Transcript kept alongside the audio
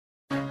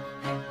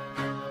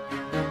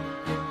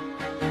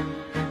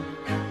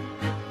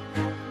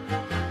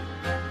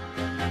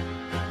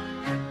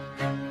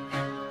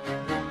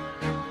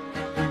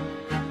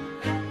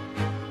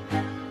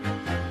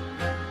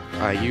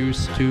I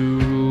used to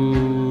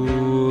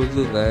rule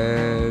the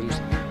lands.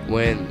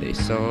 When they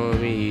saw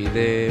me,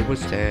 they would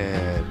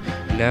stand.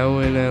 Now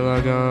when I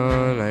log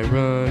on, I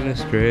run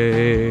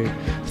astray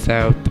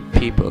without the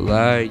people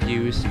I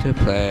used to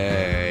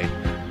play.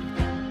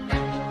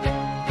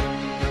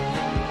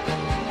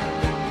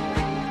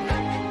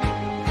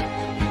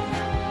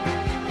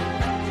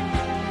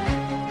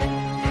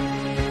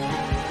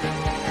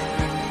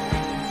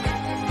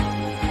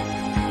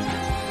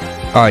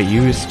 I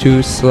used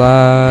to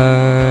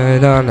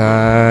slide on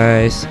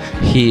ice,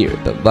 hear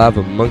the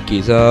lava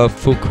monkeys'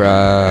 awful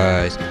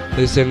cries,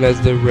 listen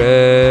as the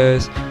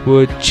rest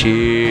would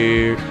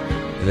cheer.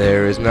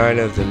 There is 9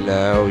 of them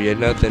now, yet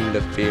nothing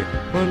to fear.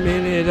 1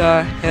 minute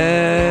I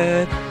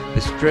had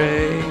the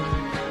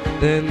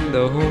strength, then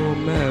the whole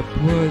map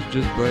was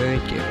just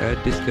blank, and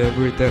I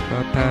discovered that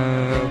my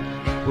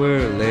power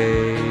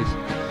lays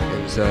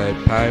inside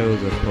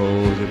piles of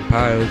poles and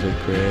piles of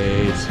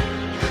crates.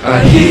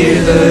 I hear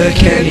the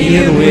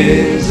canyon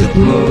winds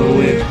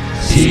blowing,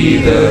 see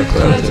the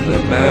clouds in the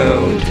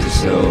mountains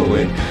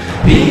snowing.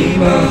 Being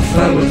my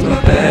fun was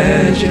my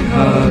badge and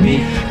hobby,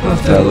 my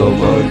fellow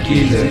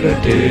monkeys in a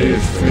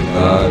different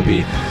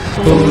lobby.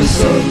 For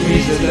some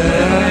reason that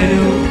I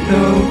don't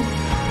know,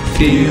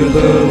 feel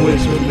the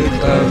winds when the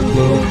clouds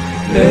blow.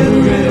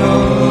 Never an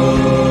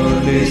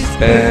honest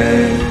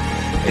band,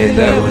 and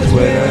that was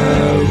when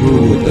I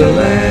ruled the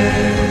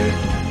land.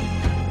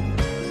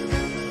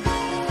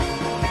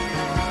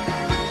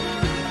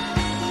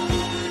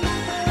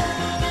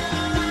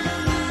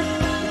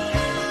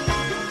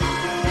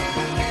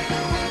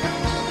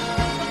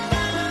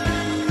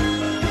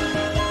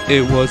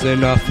 It was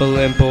an awful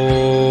and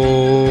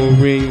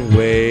boring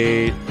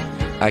wait.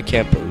 I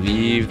can't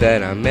believe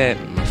that I met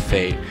my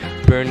fate.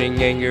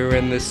 Burning anger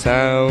and the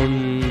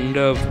sound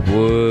of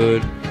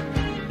wood.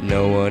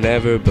 No one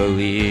ever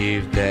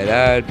believed that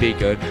I'd be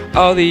good.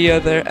 All the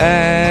other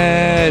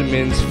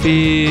admins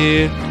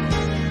feared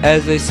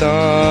as they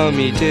saw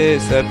me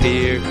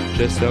disappear.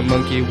 Just a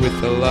monkey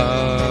with a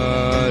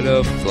lot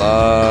of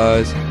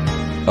flaws.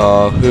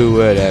 Oh, who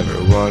would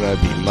ever wanna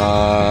be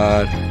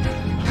mod?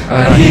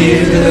 I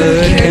hear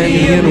the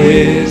canyon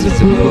winds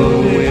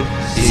blowing,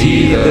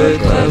 see the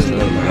clouds in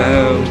the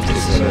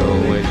mountains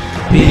snowing.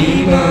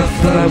 Be my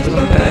flowers,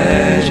 my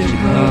badge and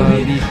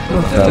hobby,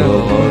 my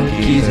fellow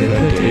monkeys in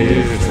a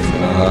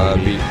different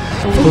lobby.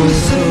 For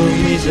some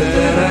reason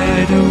that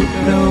I don't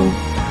know,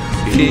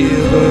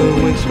 feel the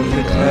winds from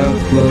the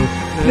clouds blow.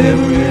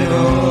 Never in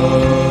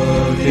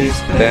all this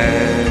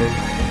band,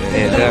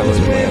 and that was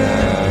when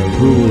I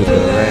ruled the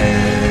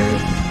land.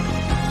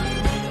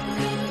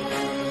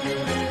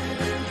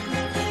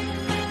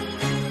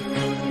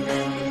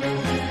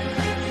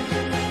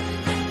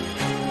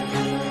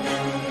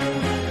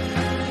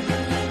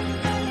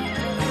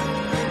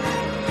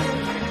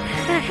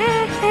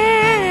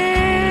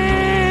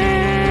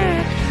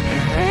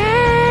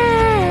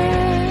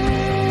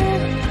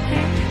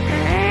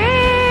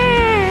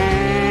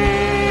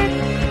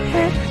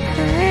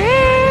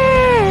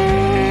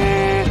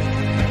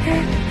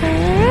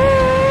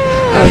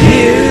 I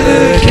hear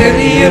the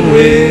canyon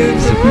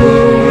winds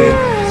blowing,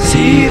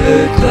 see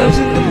the clouds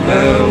in the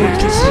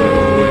mountains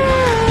snowing.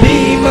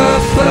 Be my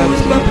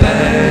flowers, my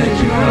badge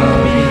and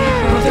hobby,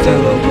 my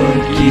fellow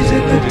monkeys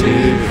in a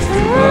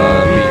different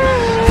lobby.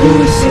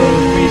 For some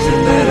reason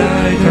that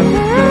I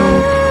don't know,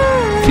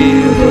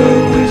 feel the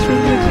winds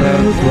from the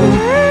clouds blow.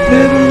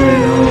 Never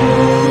an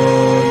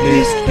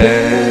honest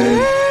band,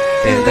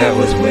 and that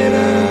was when I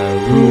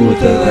ruled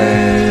the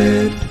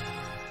land.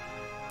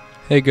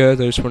 Hey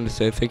guys, I just wanted to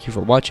say thank you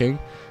for watching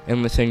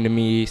and listening to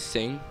me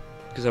sing,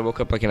 because I woke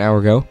up like an hour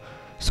ago,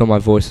 so my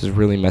voice is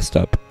really messed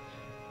up.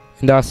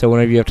 And also,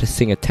 whenever you have to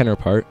sing a tenor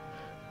part,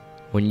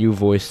 when your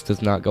voice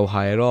does not go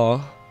high at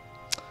all,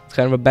 it's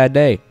kind of a bad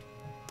day.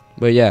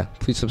 But yeah,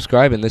 please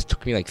subscribe, and this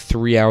took me like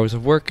 3 hours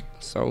of work,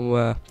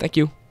 so thank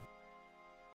you.